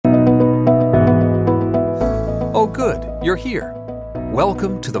You're here.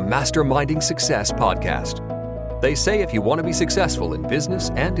 Welcome to the Masterminding Success podcast. They say if you want to be successful in business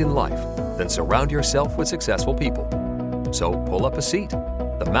and in life, then surround yourself with successful people. So pull up a seat.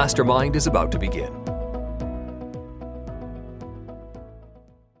 The mastermind is about to begin.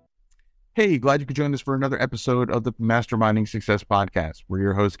 Hey, glad you could join us for another episode of the Masterminding Success podcast. We're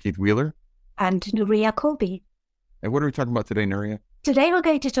your hosts, Keith Wheeler and Nuria Colby. And what are we talking about today, Nuria? Today we're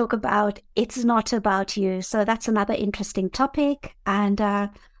going to talk about It's Not About You. So that's another interesting topic. And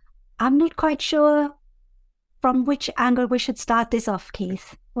I'm not quite sure from which angle we should start this off,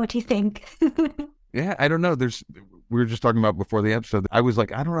 Keith. What do you think? Yeah, I don't know. We were just talking about before the episode. I was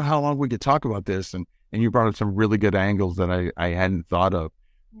like, I don't know how long we could talk about this. And you brought up some really good angles that I hadn't thought of.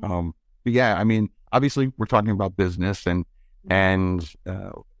 But yeah, I mean, obviously we're talking about business and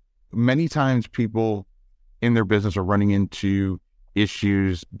many times people in their business are running into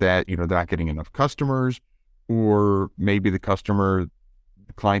issues that, they're not getting enough customers, or maybe the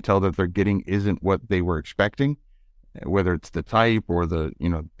clientele that they're getting isn't what they were expecting, whether it's the type or the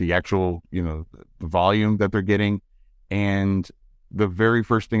actual, the volume that they're getting. And the very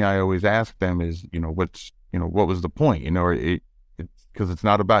first thing I always ask them is, what was the point, because it's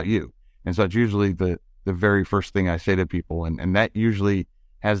not about you. And so it's usually the very first thing I say to people. And that usually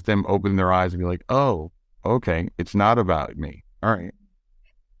has them open their eyes and be like, oh, okay, it's not about me. All right.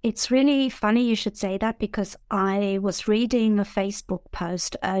 It's really funny you should say that, because I was reading a Facebook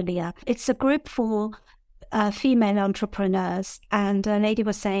post earlier. It's a group for female entrepreneurs, and a lady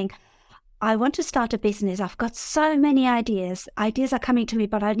was saying, I want to start a business. I've got so many ideas. Ideas are coming to me,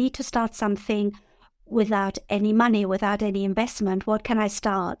 but I need to start something without any money, without any investment. What can I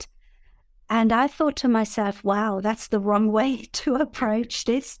start? And I thought to myself, wow, that's the wrong way to approach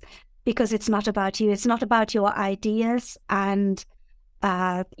this, because it's not about you. It's not about your ideas and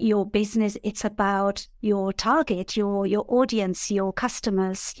your business. It's about your target, your audience, your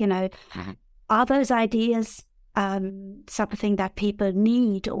customers. Are those ideas something that people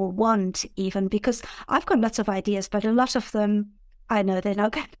need or want even? Because I've got lots of ideas, but a lot of them, I know they're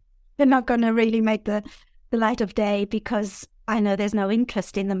not going to really make the light of day, because I know there's no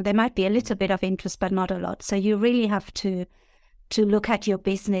interest in them. There might be a little bit of interest, but not a lot. So you really have to look at your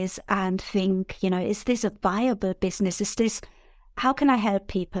business and think, is this a viable business? How can I help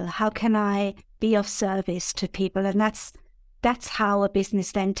people? How can I be of service to people? And that's how a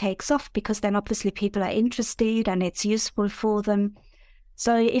business then takes off, because then obviously people are interested and it's useful for them.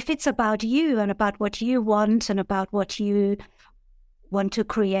 So if it's about you and about what you want and about what you want to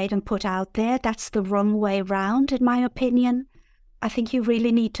create and put out there, that's the wrong way round, in my opinion. I think you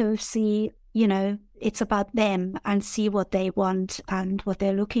really need to see, it's about them and see what they want and what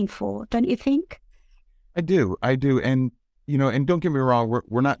they're looking for. Don't you think? I do. And, and don't get me wrong,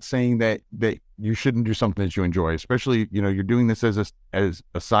 we're not saying that you shouldn't do something that you enjoy, especially, you're doing this as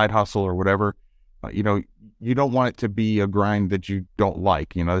a side hustle or whatever. You don't want it to be a grind that you don't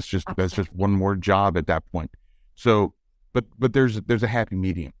like. That's just one more job at that point. So, but there's a happy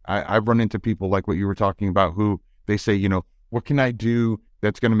medium. I've run into people like what you were talking about, who they say, what can I do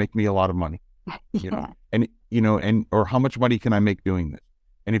that's going to make me a lot of money? And or how much money can I make doing this?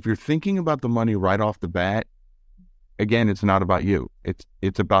 And if you're thinking about the money right off the bat, again, it's not about you.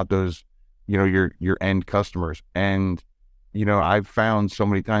 It's about those, your end customers. And, I've found so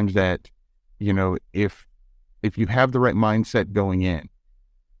many times that, if you have the right mindset going in,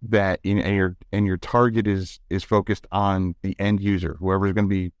 that and your target is focused on the end user, whoever's going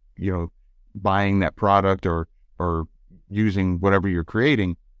to be, buying that product or using whatever you're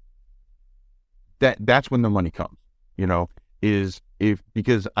creating, that's when the money comes,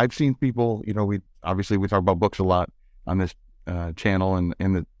 because I've seen people, we talk about books a lot on this channel and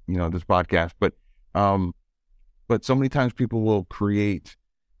in the, this podcast, but so many times people will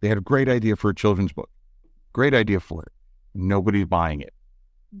they had a great idea for a children's book, great idea for it. Nobody's buying it.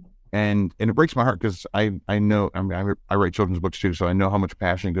 And it breaks my heart, because I know, I write children's books too, so I know how much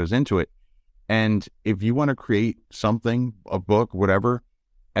passion goes into it. And if you want to create something, a book, whatever,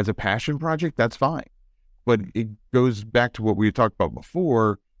 as a passion project, that's fine. But it goes back to what we talked about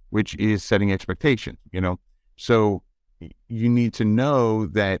before, which is setting expectations, So you need to know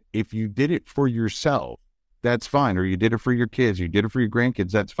that if you did it for yourself, that's fine. Or you did it for your kids, you did it for your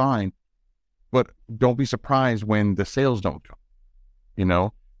grandkids, that's fine. But don't be surprised when the sales don't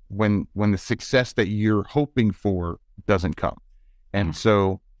come, when the success that you're hoping for doesn't come. And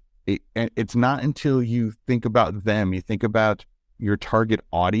so it's not until you think about them, you think about your target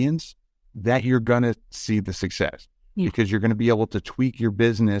audience, that you're going to see the success, because you're going to be able to tweak your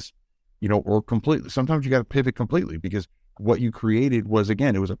business, or completely. Sometimes you got to pivot completely, because what you created was,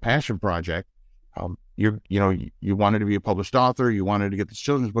 again, it was a passion project. you wanted to be a published author, you wanted to get this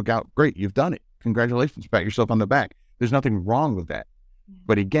children's book out. Great, you've done it. Congratulations, pat yourself on the back. There's nothing wrong with that.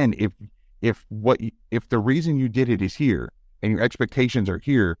 But again, if the reason you did it is here and your expectations are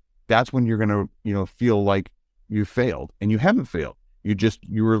here, that's when you're going to, feel like you failed, and you haven't failed.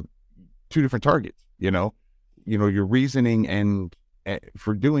 You were two different targets, your reasoning and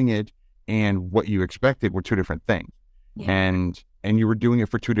for doing it and what you expected were two different things. Yeah. And you were doing it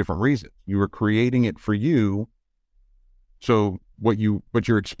for two different reasons. You were creating it for you. So but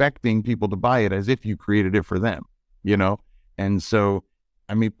you're expecting people to buy it as if you created it for them, And so,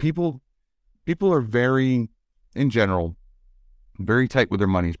 I mean, people are very, in general, very tight with their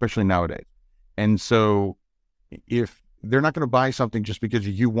money, especially nowadays. And so if they're not going to buy something just because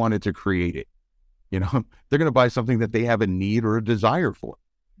you wanted to create it, they're going to buy something that they have a need or a desire for.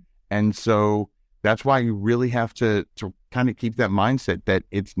 And so that's why you really have to kind of keep that mindset that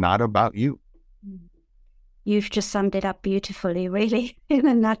it's not about you. You've just summed it up beautifully, really, in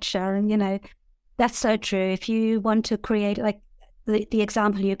a nutshell. And, that's so true. If you want to create, like the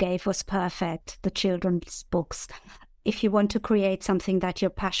example you gave was perfect, the children's books. If you want to create something that you're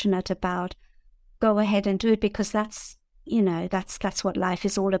passionate about, go ahead and do it, because that's what life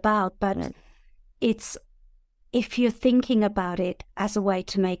is all about. But if you're thinking about it as a way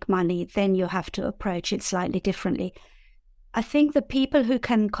to make money, then you have to approach it slightly differently. I think the people who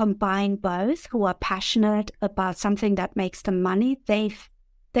can combine both, who are passionate about something that makes them money, they've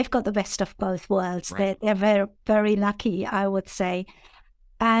got the best of both worlds. Right. They're very, very lucky, I would say.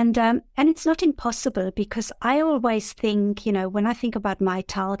 And it's not impossible, because I always think, when I think about my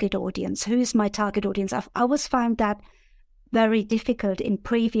target audience, who is my target audience? I've always found that very difficult in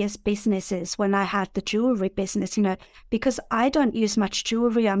previous businesses when I had the jewelry business, because I don't use much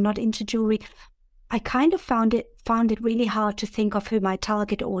jewelry. I'm not into jewelry. I kind of found it really hard to think of who my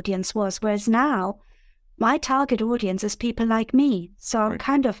target audience was. Whereas now, my target audience is people like me. So I'm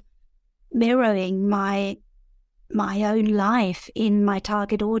kind of mirroring my own life in my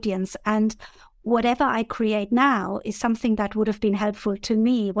target audience. And whatever I create now is something that would have been helpful to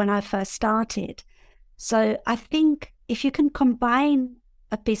me when I first started. So I think if you can combine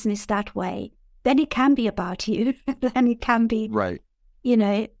a business that way, then it can be about you. Then it can be, right.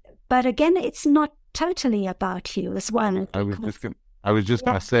 But again, it's not totally about you as well. I was just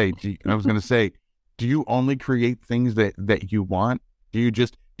going to say, do you only create things that you want? Do you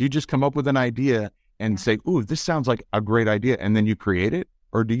just come up with an idea and say, "Ooh, this sounds like a great idea," and then you create it?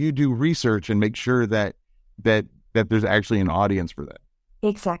 Or do you do research and make sure that there's actually an audience for that?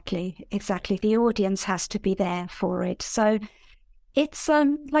 Exactly. The audience has to be there for it. So it's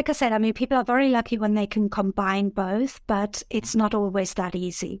like I said, I mean, people are very lucky when they can combine both, but it's not always that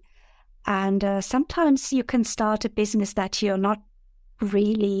easy. And sometimes you can start a business that you're not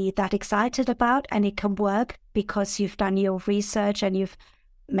really that excited about, and it can work because you've done your research and you've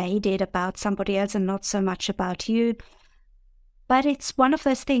made it about somebody else and not so much about you. But it's one of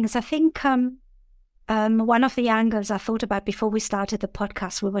those things. I think one of the angles I thought about before we started the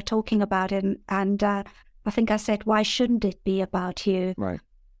podcast, we were talking about it, and I think I said, why shouldn't it be about you? Right.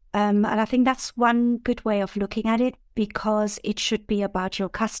 And I think that's one good way of looking at it, because it should be about your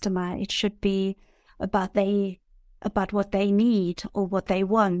customer. It should be about what they need or what they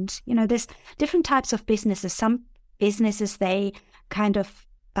want. There's different types of businesses. Some businesses, they kind of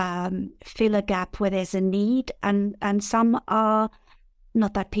fill a gap where there's a need, and some are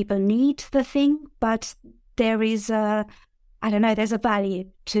not that people need the thing, but there is there's a value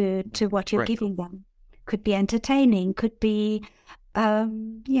to what you're giving them. Could be entertaining, could be,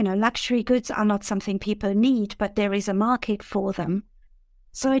 luxury goods are not something people need, but there is a market for them.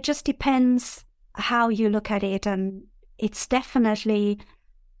 So it just depends how you look at it, and it's definitely,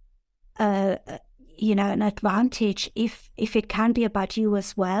 an advantage if it can be about you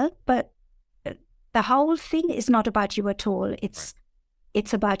as well. But the whole thing is not about you at all.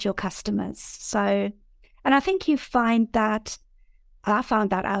 It's about your customers. So, and I think I found that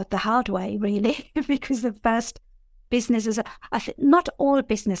out the hard way, really, because the first businesses, not all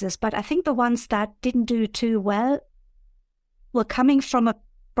businesses, but I think the ones that didn't do too well were coming from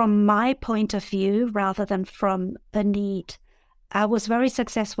my point of view rather than from a need. I was very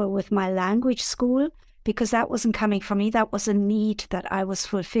successful with my language school because that wasn't coming from me. That was a need that I was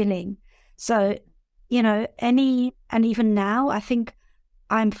fulfilling. So, and even now, I think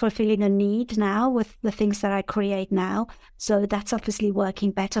I'm fulfilling a need now with the things that I create now. So that's obviously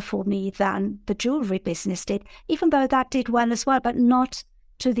working better for me than the jewelry business did, even though that did well as well, but not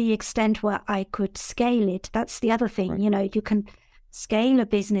to the extent where I could scale it. That's the other thing. Right. You can scale a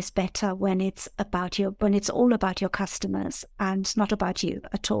business better when it's all about your customers and not about you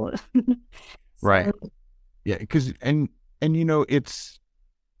at all. Right. Yeah, because it's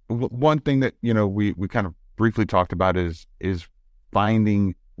one thing that we kind of briefly talked about is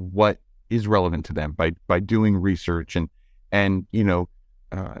finding what is relevant to them by doing research and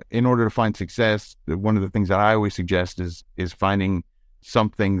in order to find success, one of the things that I always suggest is finding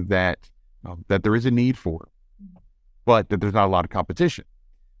something that there is a need for, but that there's not a lot of competition.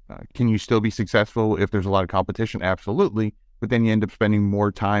 Can you still be successful if there's a lot of competition? Absolutely. But then you end up spending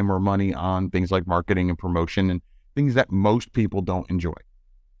more time or money on things like marketing and promotion and things that most people don't enjoy.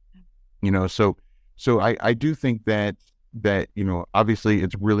 So I do think that obviously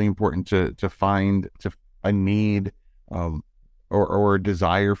it's really important to find a need or a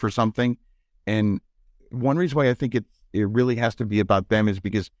desire for something. And one reason why I think it really has to be about them is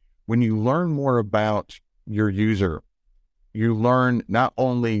because when you learn more about your user, you learn not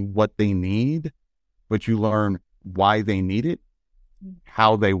only what they need, but you learn why they need it,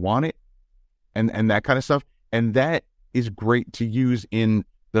 how they want it, and that kind of stuff. And that is great to use in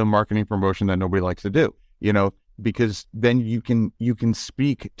the marketing promotion that nobody likes to do, because then you can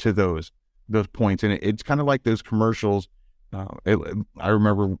speak to those points. And it's kind of like those commercials. I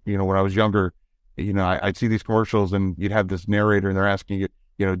remember, when I was younger, I'd see these commercials and you'd have this narrator and they're asking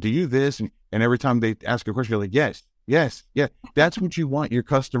you, do you this? And every time they ask a question, you're like, yes. That's what you want your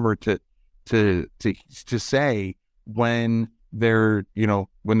customer to say when they're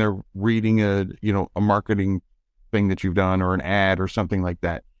reading a marketing thing that you've done or an ad or something like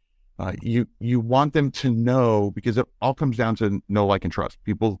that. You want them to know, because it all comes down to know, like, and trust.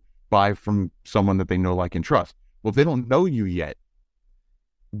 People buy from someone that they know, like, and trust. Well, if they don't know you yet,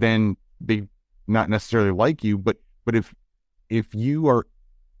 then they not necessarily like you. But if you are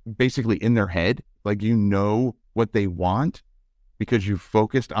basically in their head, like, what they want because you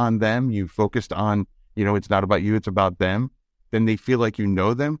focused on them, you focused on, it's not about you, it's about them, then they feel like you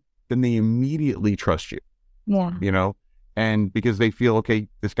know them, then they immediately trust you. Yeah. And because they feel, okay,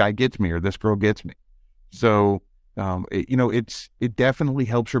 this guy gets me or this girl gets me. So, it definitely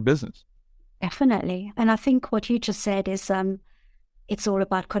helps your business. Definitely. And I think what you just said is it's all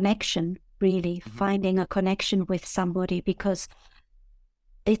about connection, really, finding a connection with somebody, because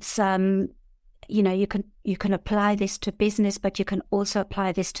it's, you can apply this to business, but you can also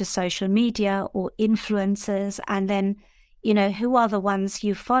apply this to social media or influencers. And then, who are the ones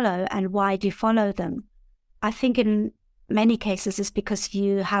you follow and why do you follow them? I think in many cases it's because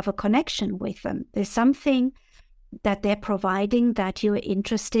you have a connection with them. There's something that they're providing that you're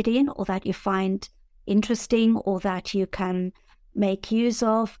interested in, or that you find interesting, or that you can make use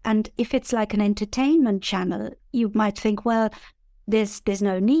of. And if it's like an entertainment channel, you might think, well, there's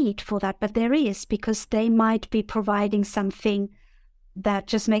no need for that, but there is, because they might be providing something that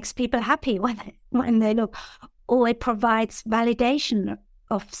just makes people happy when they look, or it provides validation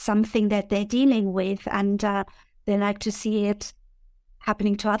of something that they're dealing with, and they like to see it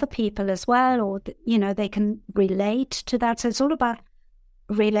happening to other people as well, or they can relate to that. So it's all about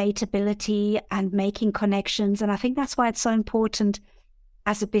relatability and making connections. And I think that's why it's so important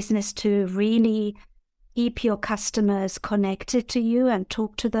as a business to really keep your customers connected to you and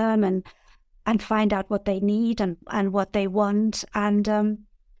talk to them and find out what they need and what they want. And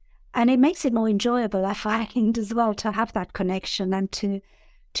it makes it more enjoyable, I find, as well, to have that connection and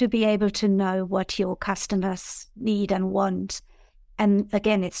to be able to know what your customers need and want. And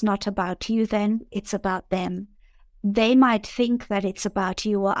again, it's not about you then, it's about them. They might think that it's about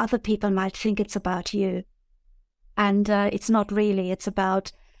you, or other people might think it's about you. And it's not really. It's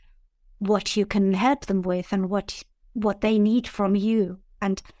about what you can help them with and what they need from you.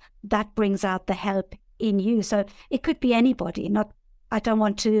 And that brings out the help in you. So it could be anybody. I don't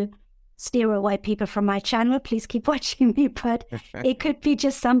want to steer away people from my channel. Please keep watching me. But it could be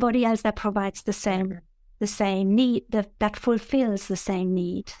just somebody else that provides the same need, that fulfills the same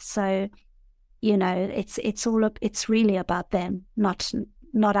need. So, it's really about them, not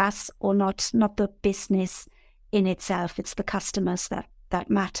us, or not the business in itself. It's the customers that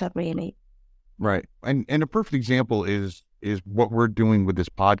matter, really. Right. And a perfect example is what we're doing with this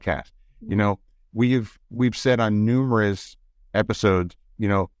podcast. We've said on numerous episodes,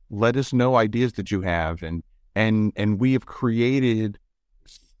 let us know ideas that you have, and we have created,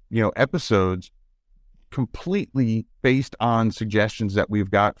 episodes completely based on suggestions that we've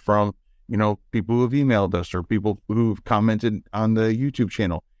got from, people who have emailed us or people who've commented on the YouTube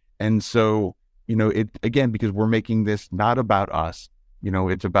channel. And so, it, again, because we're making this not about us,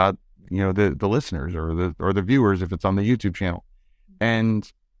 it's about, the listeners or the viewers, if it's on the YouTube channel. And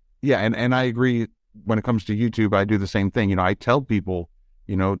yeah, and I agree, when it comes to YouTube, I do the same thing. I tell people,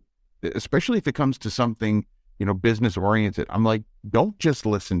 especially if it comes to something, business oriented, I'm like, don't just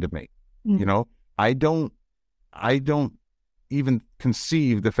listen to me. I don't I don't even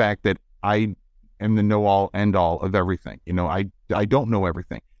conceive the fact that I am the know-all, end-all of everything. I don't know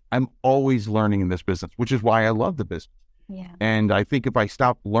everything. I'm always learning in this business, which is why I love the business. Yeah. And I think if I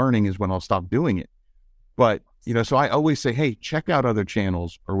stop learning is when I'll stop doing it. But, so I always say, hey, check out other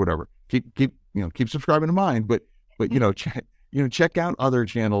channels or whatever. Keep subscribing to mine, but check out other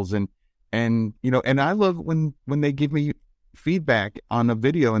channels and I love when they give me feedback on a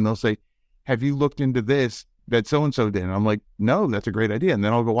video and they'll say, have you looked into this that so-and-so did? And I'm like, no, that's a great idea. And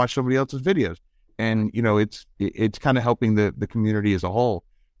then I'll go watch somebody else's videos. And, it's kind of helping the community as a whole.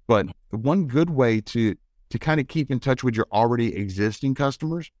 But one good way to kind of keep in touch with your already existing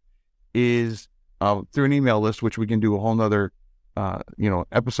customers is through an email list, which we can do a whole nother,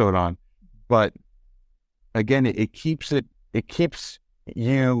 episode on. But again, it keeps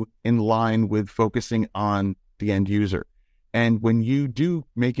you in line with focusing on the end user. And when you do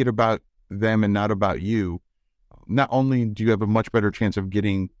make it about them and not about you, not only do you have a much better chance of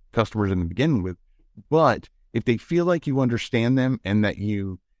getting customers in the beginning with, but if they feel like you understand them and that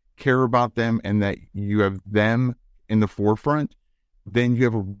you care about them and that you have them in the forefront, then you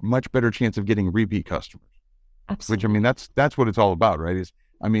have a much better chance of getting repeat customers. Absolutely. Which, that's what it's all about, right?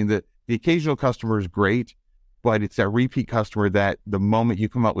 The occasional customer is great, but it's that repeat customer that the moment you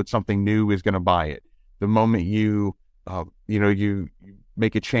come up with something new is going to buy it. The moment you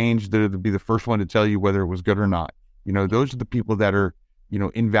make a change, they'll be the first one to tell you whether it was good or not. Those are the people that are,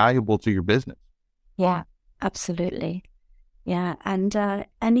 invaluable to your business. Yeah, absolutely. Yeah. And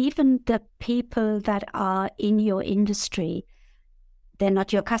even the people that are in your industry, they're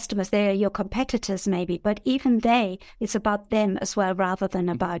not your customers, they're your competitors maybe, but even it's about them as well rather than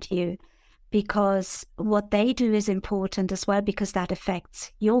about you, because what they do is important as well, because that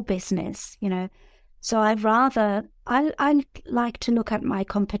affects your business, So I like to look at my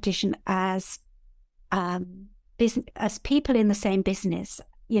competition as people in the same business.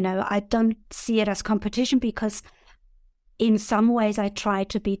 I don't see it as competition because in some ways I try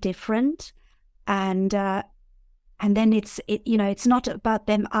to be different, and then it's not about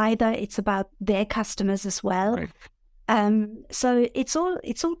them either. It's about their customers as well. Right. So it's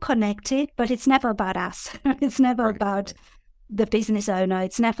all connected, but it's never about us. It's never Right. about the business owner.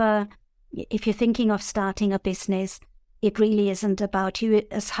 It's never, if you're thinking of starting a business, it really isn't about you,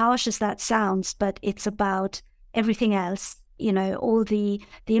 as harsh as that sounds, but it's about everything else. All the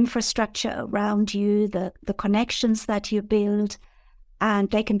infrastructure around you, the connections that you build, and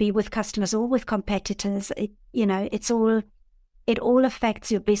they can be with customers or with competitors. It all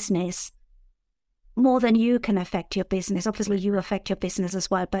affects your business more than you can affect your business. Obviously, you affect your business as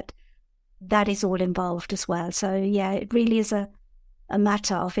well, but that is all involved as well. So yeah, it really is a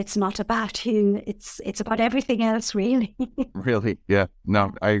matter of, it's not about you. It's about everything else, really. Really? Yeah.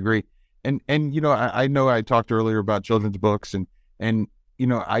 No, I agree. And I know I talked earlier about children's books and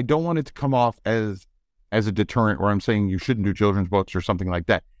I don't want it to come off as a deterrent where I'm saying you shouldn't do children's books or something like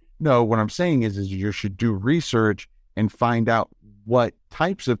that. No, what I'm saying is you should do research and find out what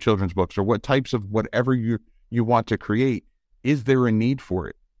types of children's books or what types of whatever you want to create, is there a need for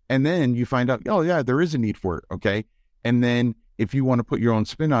it? And then you find out, oh yeah, there is a need for it. Okay. And then if you want to put your own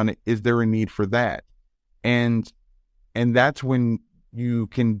spin on it, is there a need for that? And that's when you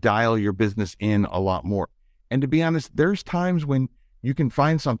can dial your business in a lot more. And to be honest, there's times when you can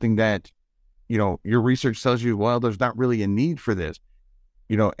find something that, your research tells you, well, there's not really a need for this,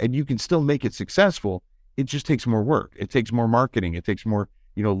 and you can still make it successful. It just takes more work. It takes more marketing. It takes more,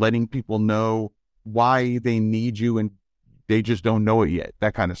 letting people know why they need you and they just don't know it yet,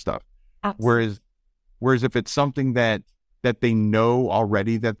 that kind of stuff. Absolutely. Whereas if it's something that they know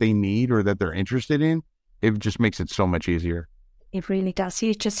already that they need or that they're interested in, it just makes it so much easier. It really does.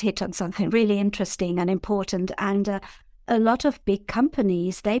 You just hit on something really interesting and important. And a lot of big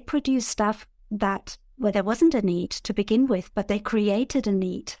companies, they produce stuff where there wasn't a need to begin with, but they created a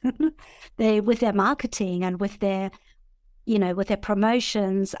need. With their marketing and with their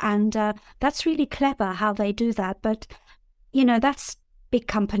promotions. And that's really clever how they do that. But, that's big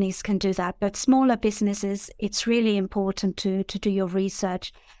companies can do that. But smaller businesses, it's really important to do your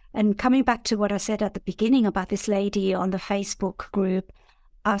research. And coming back to what I said at the beginning about this lady on the Facebook group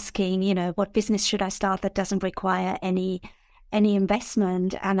asking, what business should I start that doesn't require any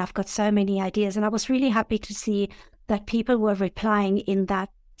investment? And I've got so many ideas. And I was really happy to see that people were replying in that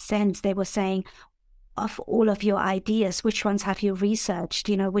sense. They were saying, of all of your ideas, which ones have you researched?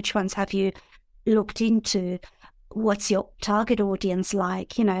 Which ones have you looked into? What's your target audience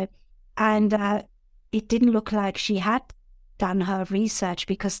like? And it didn't look like she had done her research,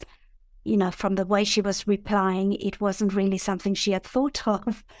 because from the way she was replying, it wasn't really something she had thought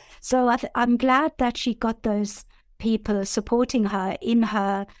of. So I'm glad that she got those people supporting her in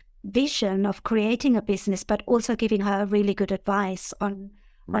her vision of creating a business, but also giving her really good advice on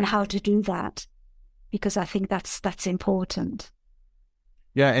how to do that, because I think that's important.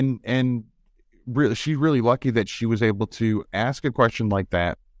 Yeah, and really, she's really lucky that she was able to ask a question like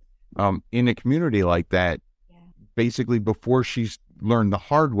that in a community like that, basically before she's learned the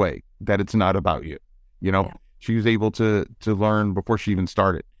hard way that it's not about you. She was able to learn before she even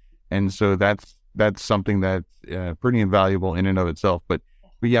started, and so that's something that's pretty invaluable in and of itself. But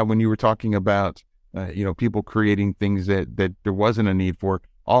yeah, when you were talking about people creating things that there wasn't a need for,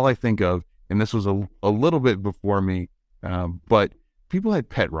 all I think of, and this was a little bit before me, but people had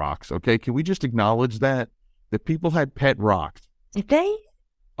pet rocks. Okay, can we just acknowledge that people had pet rocks? Did they?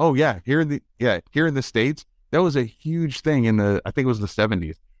 Oh yeah, here in the States, that was a huge thing I think it was the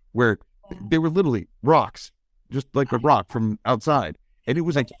 70s, where they were literally rocks, just like a rock from outside, and it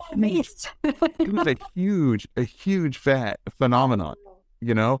was a huge fat phenomenon,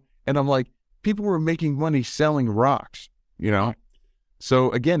 And I'm like, people were making money selling rocks,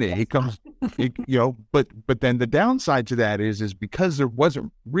 So again, it comes, but then the downside to that is because there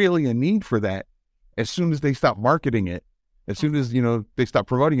wasn't really a need for that. As soon as they stopped marketing it, as soon as they stopped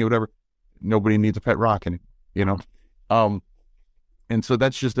promoting it, whatever, nobody needs a pet rock anymore, and so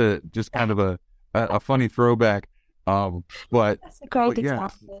that's just kind of a funny throwback. But that's a great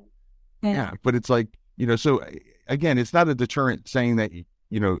example. Yeah, but it's like so again, it's not a deterrent saying that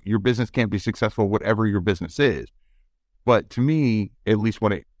your business can't be successful, whatever your business is. But to me, at least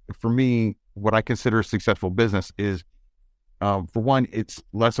what I consider a successful business is, for one, it's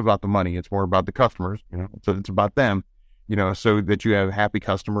less about the money. It's more about the customers, so it's about them, so that you have happy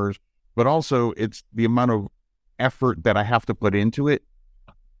customers, but also it's the amount of effort that I have to put into it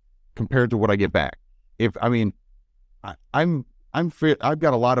compared to what I get back. I've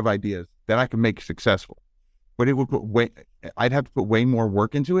got a lot of ideas that I can make successful, but I'd have to put way more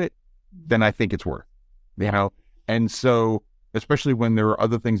work into it than I think it's worth, And so, especially when there are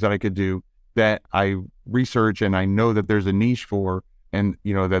other things that I could do that I research and I know that there's a niche for, and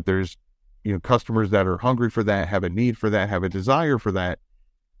that there's customers that are hungry for that, have a need for that, have a desire for that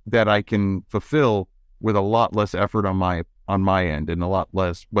I can fulfill with a lot less effort on my end, and a lot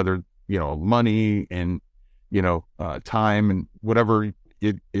less, whether money and time and whatever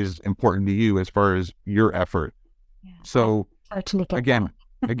it is important to you as far as your effort. Yeah. So totally again,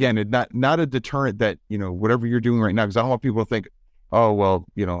 it's not a deterrent that, whatever you're doing right now, because I don't want people to think, oh, well,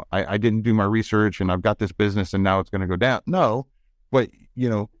 I didn't do my research and I've got this business and now it's going to go down. No, but,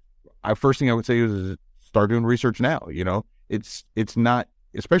 first thing I would say is start doing research now. It's not,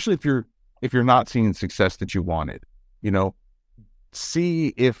 especially if you're not seeing success that you wanted,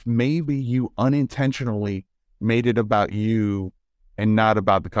 see if maybe you unintentionally made it about you and not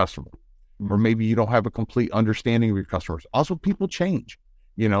about the customer, or maybe you don't have a complete understanding of your customers. Also, people change.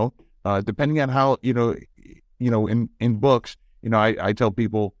 Depending on how, in books, I tell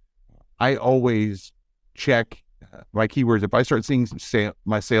people, I always check my keywords. If I start seeing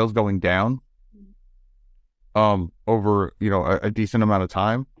my sales going down, over, a decent amount of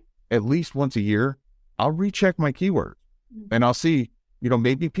time, at least once a year, I'll recheck my keywords and I'll see,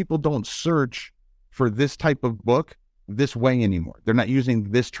 maybe people don't search for this type of book this way anymore. They're not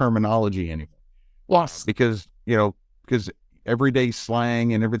using this terminology anymore. Yes. Because everyday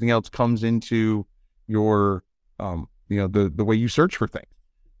slang and everything else comes into your, the way you search for things,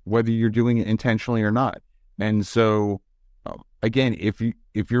 whether you're doing it intentionally or not. And so, again,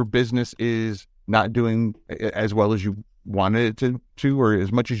 if your business is not doing as well as you wanted it to, or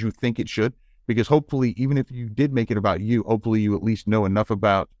as much as you think it should, because hopefully, even if you did make it about you, hopefully you at least know enough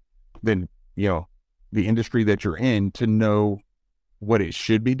about the industry that you're in to know what it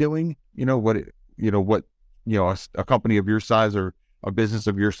should be doing, what a company of your size or a business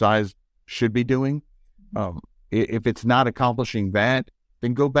of your size should be doing. If it's not accomplishing that,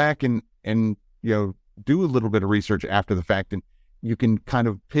 then go back and do a little bit of research after the fact, and you can kind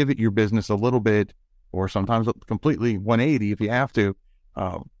of pivot your business a little bit, or sometimes completely 180 if you have to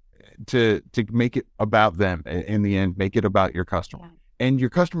make it about them in the end, make it about your customer. Yeah. And your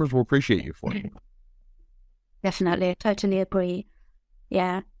customers will appreciate you for it. Definitely. I totally agree.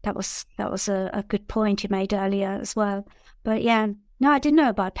 Yeah, that was a good point you made earlier as well. But yeah, no, I didn't know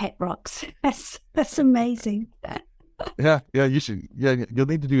about pet rocks. That's amazing. Yeah, you should. Yeah, you'll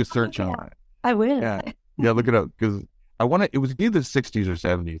need to do a search on that. I will. Yeah, look it up, because it was either the 60s or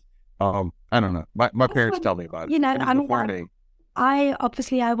 70s. I don't know. My parents tell me about it. I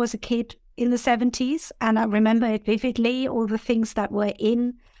was a kid in the 70s, and I remember it vividly, all the things that were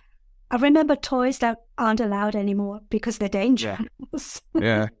in I remember toys that aren't allowed anymore because they're dangerous.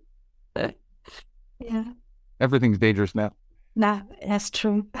 Yeah. Yeah. Everything's dangerous now. No, that's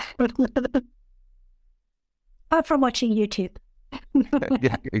true. Apart from watching YouTube.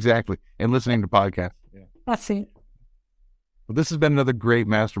 Yeah, exactly. And listening to podcasts. Yeah. That's it. Well, this has been another great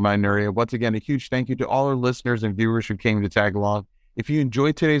Mastermind area. Once again, a huge thank you to all our listeners and viewers who came to tag along. If you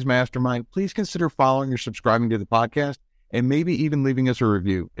enjoyed today's Mastermind, please consider following or subscribing to the podcast and maybe even leaving us a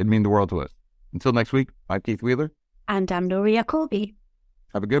review. It'd mean the world to us. Until next week, I'm Keith Wheeler. And I'm Nuria Colby.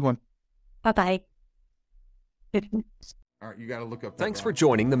 Have a good one. Bye-bye. All right, you got to look up. Thanks for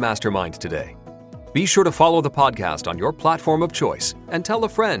joining the Mastermind today. Be sure to follow the podcast on your platform of choice and tell a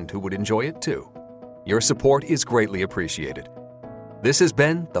friend who would enjoy it too. Your support is greatly appreciated. This has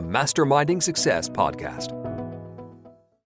been the Masterminding Success Podcast.